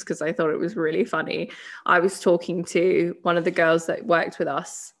quickly, just because I thought it was really funny. I was talking to one of the girls that worked with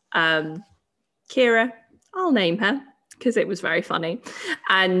us, Kira, I'll name her because it was very funny.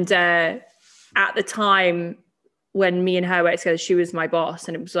 And at the time when me and her worked together, she was my boss,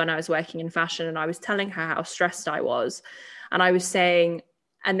 and it was when I was working in fashion, and I was telling her how stressed I was. And I was saying,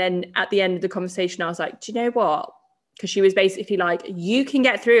 and then at the end of the conversation, I was like, do you know what? Because she was basically like, you can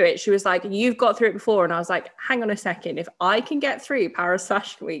get through it. She was like, you've got through it before. And I was like, hang on a second. If I can get through Paris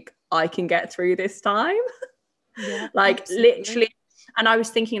Fashion Week, I can get through this time. Yeah, like absolutely. literally. And I was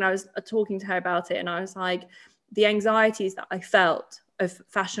thinking, I was talking to her about it, and I was like, the anxieties that I felt of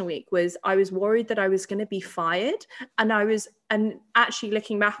Fashion Week was I was worried that I was going to be fired. And actually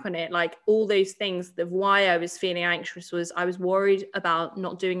looking back on it, like all those things of why I was feeling anxious was I was worried about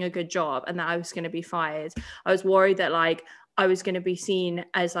not doing a good job and that I was going to be fired. I was worried that like I was going to be seen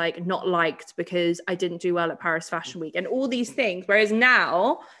as like not liked because I didn't do well at Paris Fashion Week and all these things. Whereas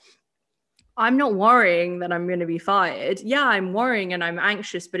now I'm not worrying that I'm going to be fired. Yeah, I'm worrying and I'm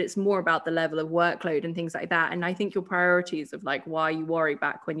anxious, but it's more about the level of workload and things like that. And I think your priorities of like why you worry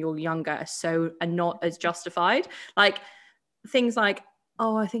back when you're younger are not as justified. Like things like,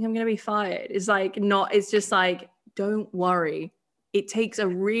 oh, I think I'm going to be fired is like not, it's just like, don't worry. It takes a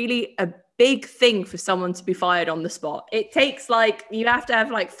big thing for someone to be fired on the spot. It takes like, you have to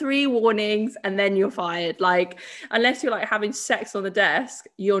have like 3 warnings and then you're fired. Like, unless you're like having sex on the desk,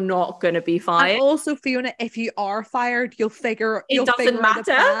 you're not going to be fired. And also, Fiona, if you are fired, you'll figure out a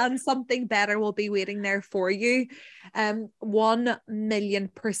plan. Something better will be waiting there for you.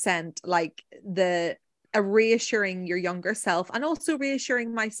 1,000,000%, like reassuring your younger self, and also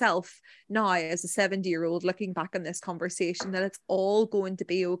reassuring myself now as a 70-year-old looking back on this conversation, that it's all going to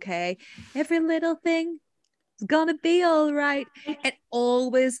be okay. Every little thing is gonna be all right. It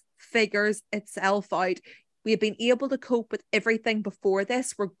always figures itself out. We've been able to cope with everything before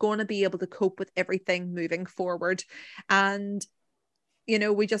this. We're going to be able to cope with everything moving forward. And you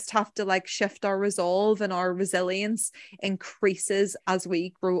know, we just have to like shift our resolve, and our resilience increases as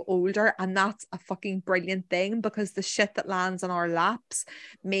we grow older. And that's a fucking brilliant thing, because the shit that lands on our laps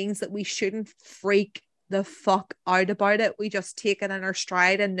means that we shouldn't freak the fuck out about it. We just take it in our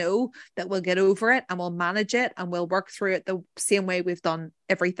stride and know that we'll get over it and we'll manage it and we'll work through it the same way we've done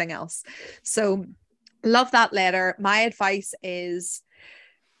everything else. So love that letter. My advice is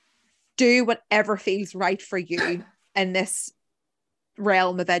do whatever feels right for you in this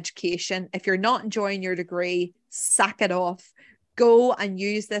realm of education. If you're not enjoying your degree, sack it off. Go and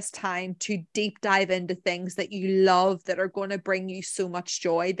use this time to deep dive into things that you love, that are going to bring you so much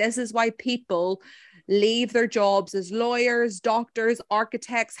joy. This is why people leave their jobs as lawyers, doctors,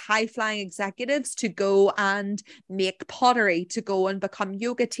 architects, high-flying executives to go and make pottery, to go and become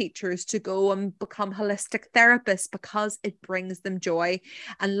yoga teachers, to go and become holistic therapists, because it brings them joy.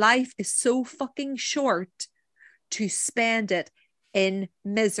 And life is so fucking short to spend it in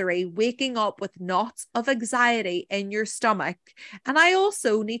misery, waking up with knots of anxiety in your stomach. And I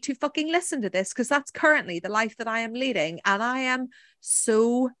also need to fucking listen to this, because that's currently the life that I am leading, and I am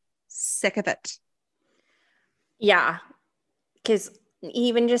so sick of it. Yeah, because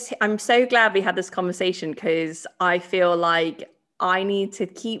I'm so glad we had this conversation, because I feel like I need to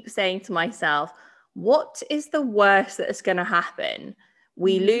keep saying to myself, what is the worst that is going to happen?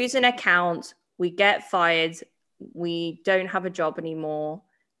 We lose an account, we get fired, we don't have a job anymore.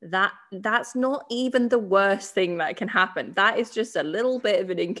 That's not even the worst thing that can happen. That is just a little bit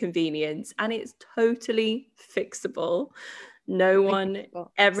of an inconvenience, and it's totally fixable. Everyone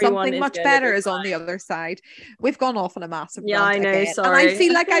something much better is on the other side. We've gone off on a massive I know again. sorry. And I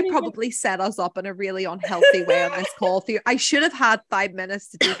feel like I probably set us up in a really unhealthy way on this call for you. I should have had 5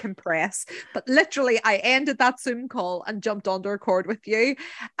 minutes to decompress, but literally I ended that Zoom call and jumped on to record with you.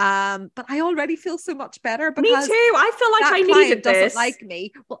 But I already feel so much better, because me too. I feel like that I client needed doesn't this. like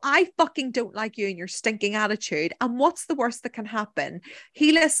me. Well, I fucking don't like you and your stinking attitude. And what's the worst that can happen?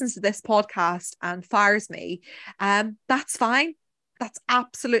 He listens to this podcast and fires me. That's fine. That's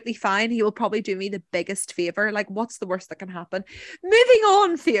absolutely fine. He will probably do me the biggest favor. Like, what's the worst that can happen? Moving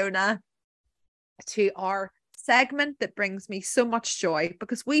on, Fiona, to our segment that brings me so much joy,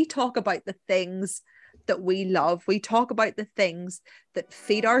 because we talk about the things that we love. We talk about the things that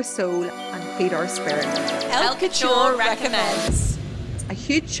feed our soul and feed our spirit. Elle Couture recommends. A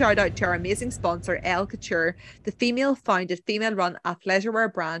huge shout out to our amazing sponsor, Elle Couture, the female-founded, female-run athleisure wear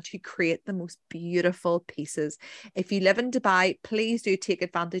brand who create the most beautiful pieces. If you live in Dubai, please do take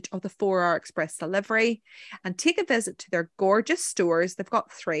advantage of the 4-hour express delivery and take a visit to their gorgeous stores. They've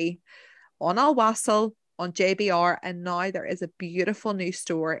got 3. on Al Wasl, on JBR, and now there is a beautiful new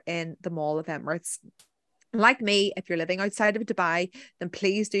store in the Mall of Emirates. Like me, if you're living outside of Dubai, then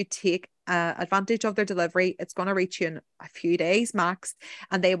please do take advantage of their delivery. It's going to reach you in a few days max,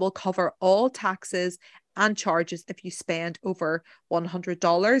 and they will cover all taxes and charges if you spend over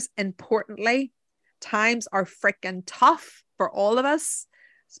 $100. Importantly, times are freaking tough for all of us,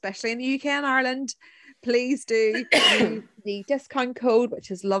 especially in the UK and Ireland. Please do use the discount code, which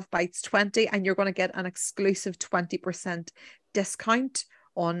is LoveBites20, and you're going to get an exclusive 20% discount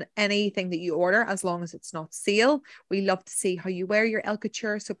on anything that you order, as long as it's not sale. We love to see how you wear your El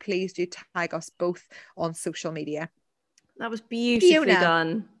Couture, so please do tag us both on social media. That was beautifully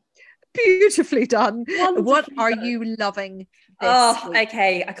done. Beautifully done. Wonderfully what are done. you loving this week?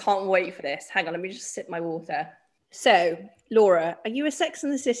 Okay, I can't wait for this. Hang on, let me just sip my water. So, Laura, are you a Sex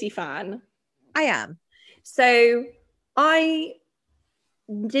and the City fan? I am. So, I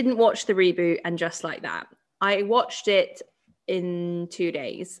didn't watch the reboot and just like that. I watched it in 2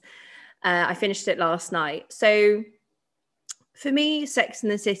 days. I finished it last night. So for me, Sex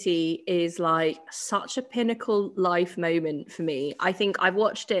and the City is like such a pinnacle life moment for me. I think I've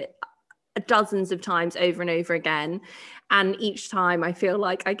watched it dozens of times over and over again, and each time I feel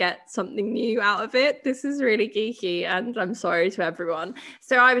like I get something new out of it. This is really geeky, and I'm sorry to everyone.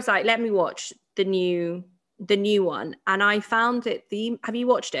 So I was like, let me watch the new one, and I found it have you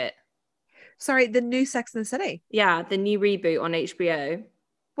watched it? Sorry, the new Sex and the City? Yeah, the new reboot on HBO.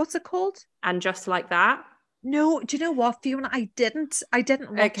 What's it called? And Just Like That. No, do you know what, Fiona? I didn't watch it.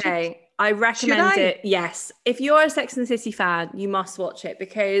 Okay, I recommend it. Yes. If you're a Sex and the City fan, you must watch it,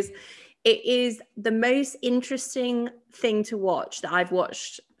 because it is the most interesting thing to watch that I've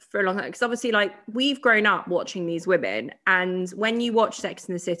watched for a long time. Because obviously, like, we've grown up watching these women, and when you watch Sex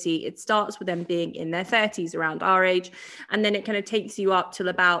and the City, it starts with them being in their 30s, around our age, and then it kind of takes you up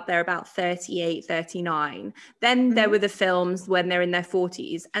till they're about 38, 39. Then there were the films when they're in their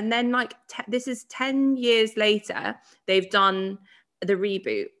 40s, and then like this is 10 years later, they've done the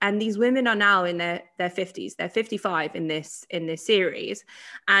reboot, and these women are now in their 50s. They're 55 in this series.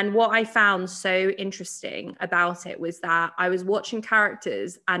 And what I found so interesting about it was that I was watching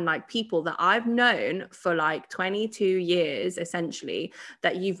characters and like people that I've known for like 22 years essentially,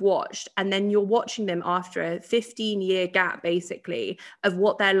 that you've watched, and then you're watching them after a 15-year gap basically of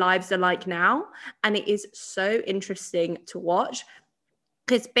what their lives are like now. And it is so interesting to watch.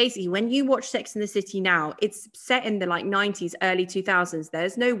 Because basically, when you watch Sex and the City now, it's set in the like 90s, early 2000s.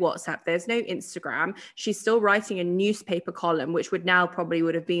 There's no WhatsApp, there's no Instagram. She's still writing a newspaper column, which would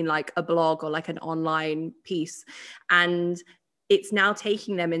have been like a blog or like an online piece. And it's now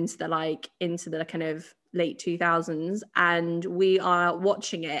taking them into the kind of late 2000s, and we are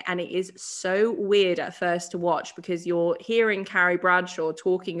watching it, and it is so weird at first to watch, because you're hearing Carrie Bradshaw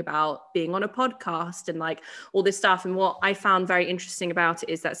talking about being on a podcast and like all this stuff. And what I found very interesting about it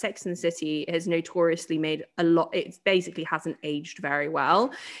is that Sex and the City has notoriously made a lot, it basically hasn't aged very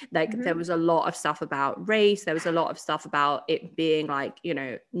well. Like there was a lot of stuff about race, there was a lot of stuff about it being like, you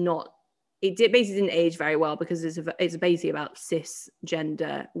know, basically didn't age very well, because it's basically about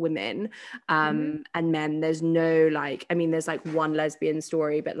cisgender women and men. There's no there's like one lesbian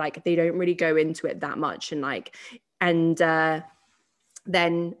story, but like they don't really go into it that much. And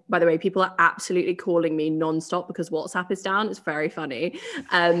then, by the way, people are absolutely calling me nonstop because WhatsApp is down. It's very funny.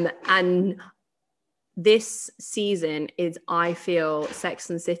 And this season is, I feel,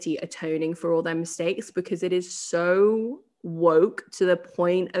 Sex and the City atoning for all their mistakes, because it is so woke to the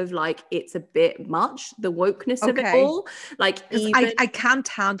point of like it's a bit much, the wokeness of it all. Like I can't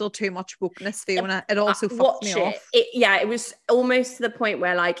handle too much wokeness, Fiona. It also fucks me off. It was almost to the point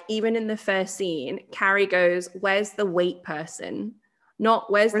where like even in the first scene, Carrie goes, "Where's the weight person?"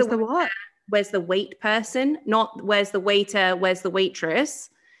 Not where's the what? Where's the weight person? Not where's the waiter, where's the waitress?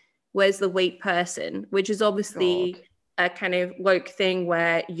 Where's the weight person? Which is obviously a kind of woke thing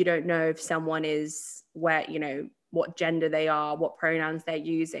where you don't know if someone is where, you know, what gender they are, what pronouns they're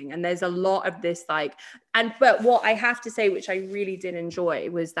using. And there's a lot of this but what I have to say, which I really did enjoy,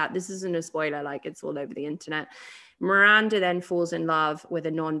 was that this isn't a spoiler, like it's all over the internet. Miranda then falls in love with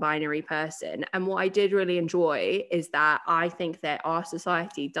a non-binary person. And what I did really enjoy is that I think that our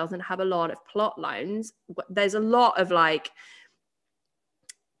society doesn't have a lot of plot lines. There's a lot of like,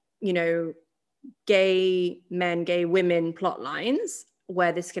 you know, gay men, gay women plot lines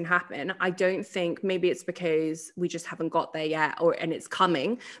where this can happen. I don't think, maybe it's because we just haven't got there yet, and it's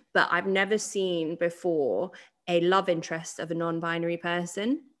coming, but I've never seen before a love interest of a non-binary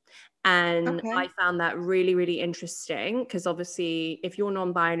person. And I found that really, really interesting, because obviously if you're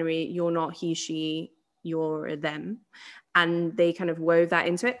non-binary, you're not he, she, you're them. And they kind of wove that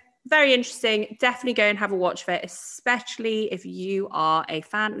into it. very interesting. Definitely go and have a watch of it, especially if you are a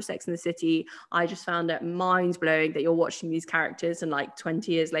fan of Sex and the City. I just found it mind-blowing that you're watching these characters and like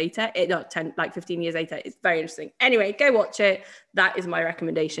 20 years later, not 10, like 15 years later. It's very interesting. Anyway, go watch it. That is my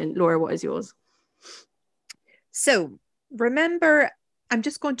recommendation. Laura, what is yours? So remember, I'm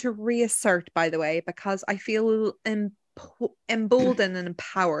just going to reassert, by the way, because I feel emboldened and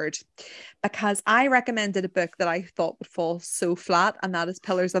empowered, because I recommended a book that I thought would fall so flat, and that is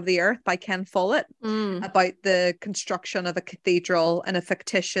Pillars of the Earth by Ken Follett, about the construction of a cathedral in a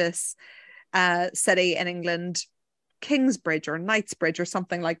fictitious city in England, Kingsbridge or Knightsbridge or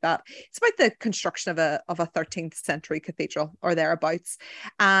something like that. It's about the construction of a 13th century cathedral or thereabouts.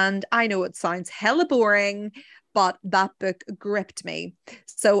 And I know it sounds hella boring, but that book gripped me.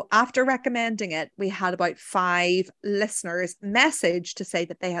 So after recommending it, we had about 5 listeners message to say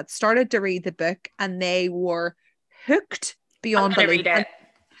that they had started to read the book and they were hooked beyond belief.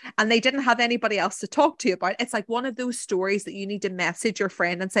 And they didn't have anybody else to talk to about. It's like one of those stories that you need to message your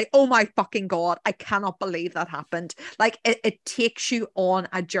friend and say, oh my fucking God, I cannot believe that happened. Like it takes you on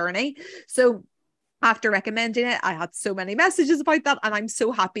a journey. So after recommending it, I had so many messages about that, and I'm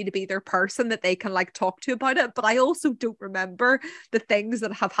so happy to be their person that they can like talk to about it. But I also don't remember the things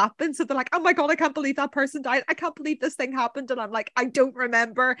that have happened. So they're like, oh my God, I can't believe that person died. I can't believe this thing happened. And I'm like, I don't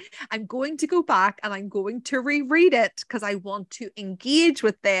remember. I'm going to go back and I'm going to reread it because I want to engage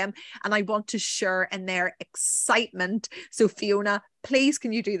with them and I want to share in their excitement. So Fiona, please,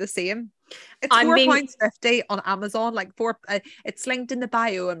 can you do the same? It's £4.50 on Amazon, like it's linked in the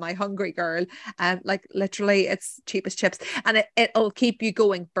bio in My Hungry Girl, like literally it's cheap as chips, and it'll keep you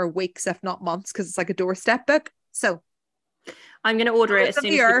going for weeks if not months because it's like a doorstep book. So I'm going to order it as soon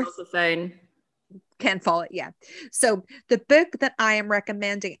as we get off the phone. Ken Follett, yeah. So the book that I am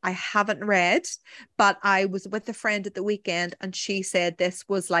recommending, I haven't read, but I was with a friend at the weekend and she said this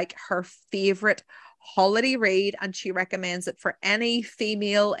was like her favorite holiday read, and she recommends it for any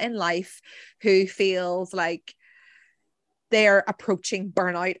female in life who feels like they're approaching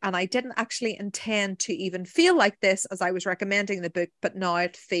burnout. And I didn't actually intend to even feel like this as I was recommending the book, but now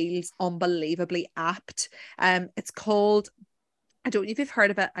it feels unbelievably apt. It's called, I don't know if you've heard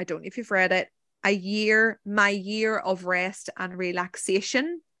of it, I don't know if you've read it, My Year of Rest and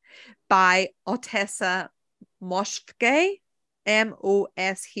Relaxation by Ottessa Moshfegh,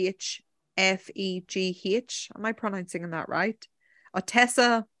 Moshfegh. Am I pronouncing that right?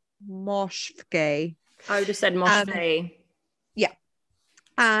 Ottessa Moshfegh. I would have said Moshfegh. Yeah.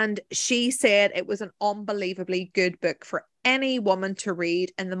 And she said it was an unbelievably good book for any woman to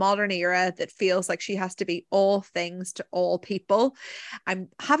read in the modern era that feels like she has to be all things to all people. I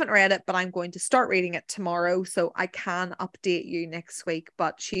haven't read it, but I'm going to start reading it tomorrow, so I can update you next week.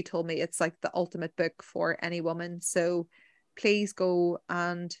 But she told me it's like the ultimate book for any woman. So please go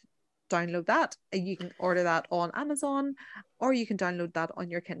and download that. You can order that on Amazon or you can download that on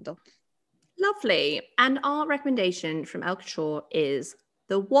your Kindle. Lovely. And our recommendation from Elke Shaw is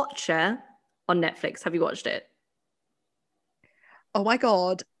The Watcher on Netflix. Have you watched it? Oh my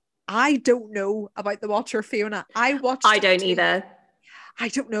God. I don't know about The Watcher, Fiona. I don't either. I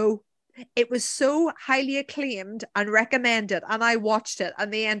don't know. It was so highly acclaimed and recommended, and I watched it. And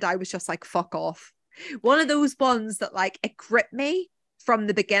in the end, I was just like, fuck off. One of those ones that like it gripped me from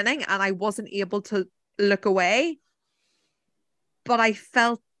the beginning and I wasn't able to look away, but I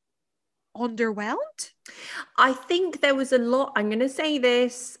felt underwhelmed. I think there was a lot, I'm going to say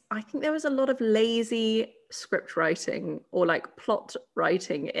this, I think there was a lot of lazy script writing or like plot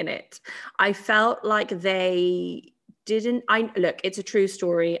writing in it. I felt like they didn't, look, it's a true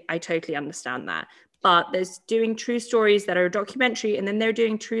story. I totally understand that. But there's doing true stories that are a documentary, and then they're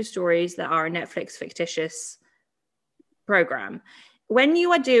doing true stories that are a Netflix fictitious program. When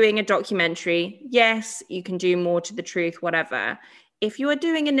you are doing a documentary, yes, you can do more to the truth, whatever. If you are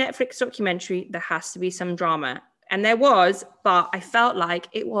doing a Netflix documentary, there has to be some drama. And there was, but I felt like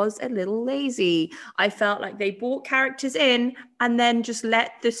it was a little lazy. I felt like they brought characters in and then just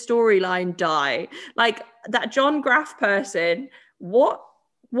let the storyline die. Like that John Graff person, what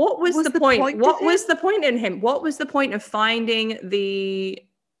was the point? What was the point in him? What was the point of finding the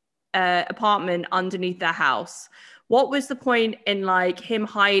apartment underneath their house? What was the point in like him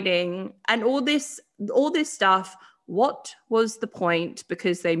hiding and all this stuff? What was the point?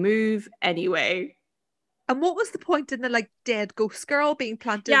 Because they move anyway. And what was the point in the like dead ghost girl being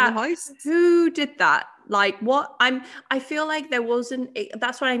planted in the house? Who did that? Like what? I feel like there wasn't,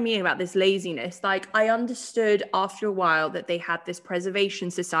 that's what I mean about this laziness. Like I understood after a while that they had this preservation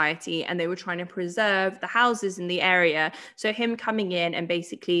society and they were trying to preserve the houses in the area. So him coming in and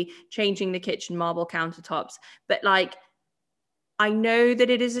basically changing the kitchen marble countertops. But like, I know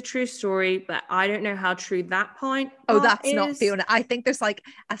that it is a true story, but I don't know how true that point. Oh, that's is. not Fiona. I think there's like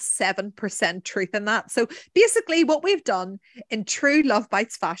a 7% truth in that. So basically what we've done in true Love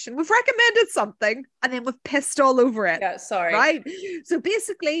Bites fashion, we've recommended something and then we've pissed all over it. Yeah, sorry. Right? So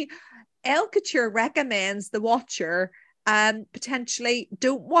basically, Elle Couture recommends The Watcher. Potentially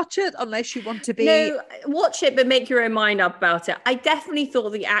don't watch it unless you want to be. No, watch it, but make your own mind up about it. I definitely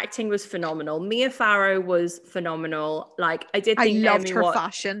thought the acting was phenomenal. Mia Farrow was phenomenal. Like, I loved her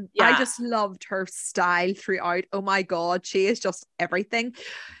fashion. Yeah. I just loved her style throughout. Oh my God, she is just everything.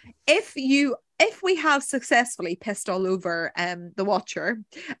 If we have successfully pissed all over The Watcher,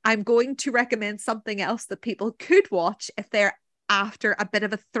 I'm going to recommend something else that people could watch if they're after a bit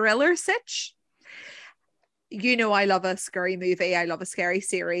of a thriller sitch. You know, I love a scary movie. I love a scary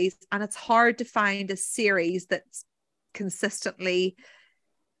series. And it's hard to find a series that's consistently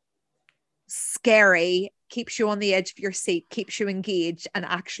scary, keeps you on the edge of your seat, keeps you engaged, and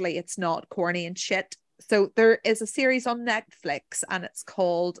actually it's not corny and shit. So there is a series on Netflix and it's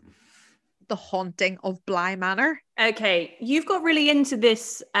called The Haunting of Bly Manor. Okay, you've got really into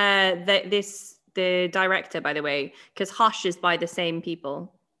this, the director, by the way, because Hush is by the same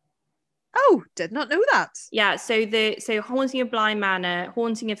people. Oh, did not know that. Yeah, so Haunting of Bly Manor,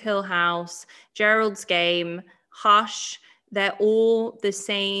 Haunting of Hill House, Gerald's Game, Hush, they're all the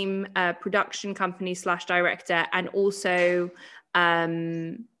same production company / director. And also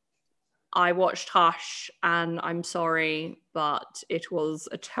I watched Hush and I'm sorry, but it was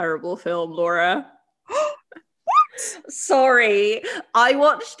a terrible film, Laura. What? Sorry. I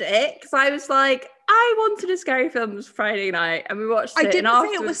watched it because I was like, I wanted a scary film. It was Friday night and we watched it. I didn't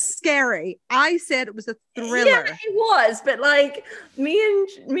say it was scary. I said it was a thriller. Yeah, it was. But like me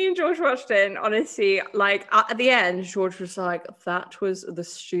and George watched it and honestly, like at the end, George was like, that was the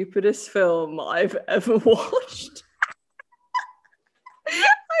stupidest film I've ever watched.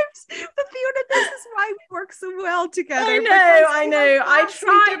 But Fiona, this is why we work so well together. I know. I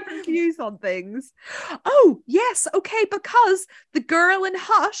tried different views on things. Oh, yes. Okay, because the girl in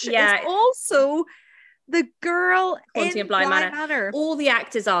Hush is also the girl Haunting in of Bly Manor. All the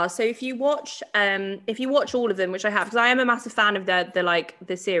actors are. So if you watch all of them, which I have, because I am a massive fan of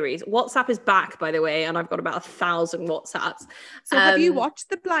the series. WhatsApp is back, by the way, and I've got about 1,000 WhatsApps. So have you watched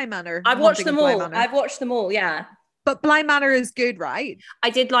the Bly Manor? I've watched them all. I've watched them all, yeah. But Bly Manor is good, right?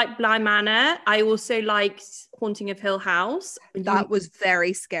 I did like Bly Manor. I also liked Haunting of Hill House. That was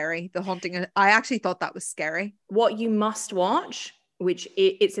very scary. I actually thought that was scary. What you must watch, which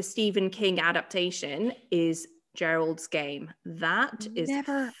it's a Stephen King adaptation, is Gerald's Game. That is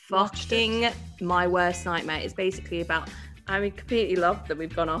fucking my worst nightmare. It's basically about... I completely loved that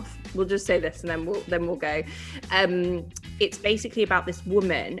we've gone off. We'll just say this and then we'll go. It's basically about this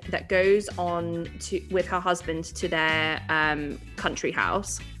woman that goes on with her husband to their country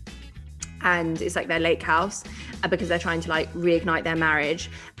house, and it's like their lake house because they're trying to like reignite their marriage.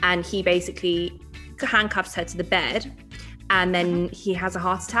 And he basically handcuffs her to the bed, and then he has a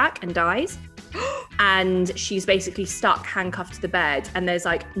heart attack and dies. And she's basically stuck handcuffed to the bed, and there's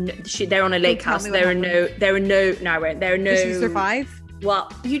like they're on a lake house. There are no. Does she survive?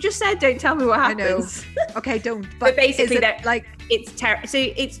 Well, you just said don't tell me what happens. I know. Okay, don't. But basically, it's terrible. So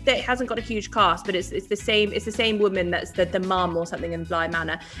it hasn't got a huge cast, but it's the same. It's the same woman that's the mum or something in Bly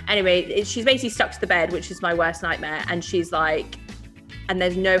Manor. Anyway, she's basically stuck to the bed, which is my worst nightmare. And she's like, and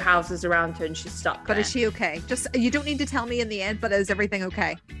there's no houses around her, and she's stuck. But is she okay? Just you don't need to tell me in the end. But is everything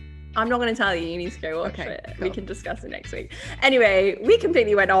okay? I'm not going to tell you. You need to go watch it. Cool. We can discuss it next week. Anyway, we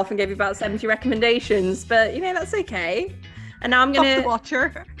completely went off and gave you about 70 recommendations, but that's okay. And now I'm going to... Fuck The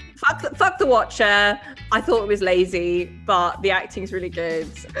Watcher. Fuck The Watcher. I thought it was lazy, but the acting's really good.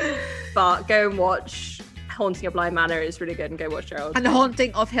 But go and watch Haunting of Bly Manor. It's really good, and go watch Gerald. And The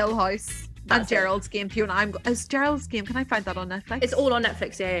Haunting of Hill House. And Gerald's Game, Fiona. Is Gerald's Game? Can I find that on Netflix? It's all on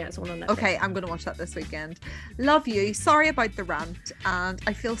Netflix. Yeah, it's all on Netflix. Okay, I'm going to watch that this weekend. Love you. Sorry about the rant, and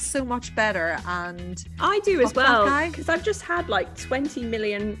I feel so much better. And I do as well, because I've just had like 20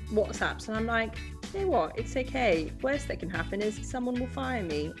 million WhatsApps, and I'm like, you know what? It's okay. Worst that can happen is someone will fire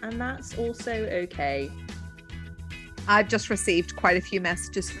me, and that's also okay. I've just received quite a few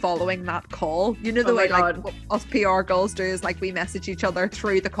messages following that call. You know the way like what us PR girls do is like we message each other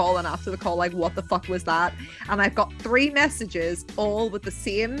through the call and after the call, like what the fuck was that? And I've got 3 messages all with the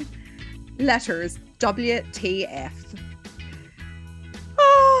same letters, WTF.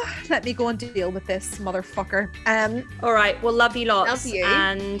 Oh, let me go and deal with this motherfucker. All right, well, love you lots. Love you.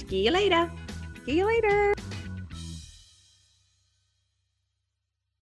 And see you later. See you later.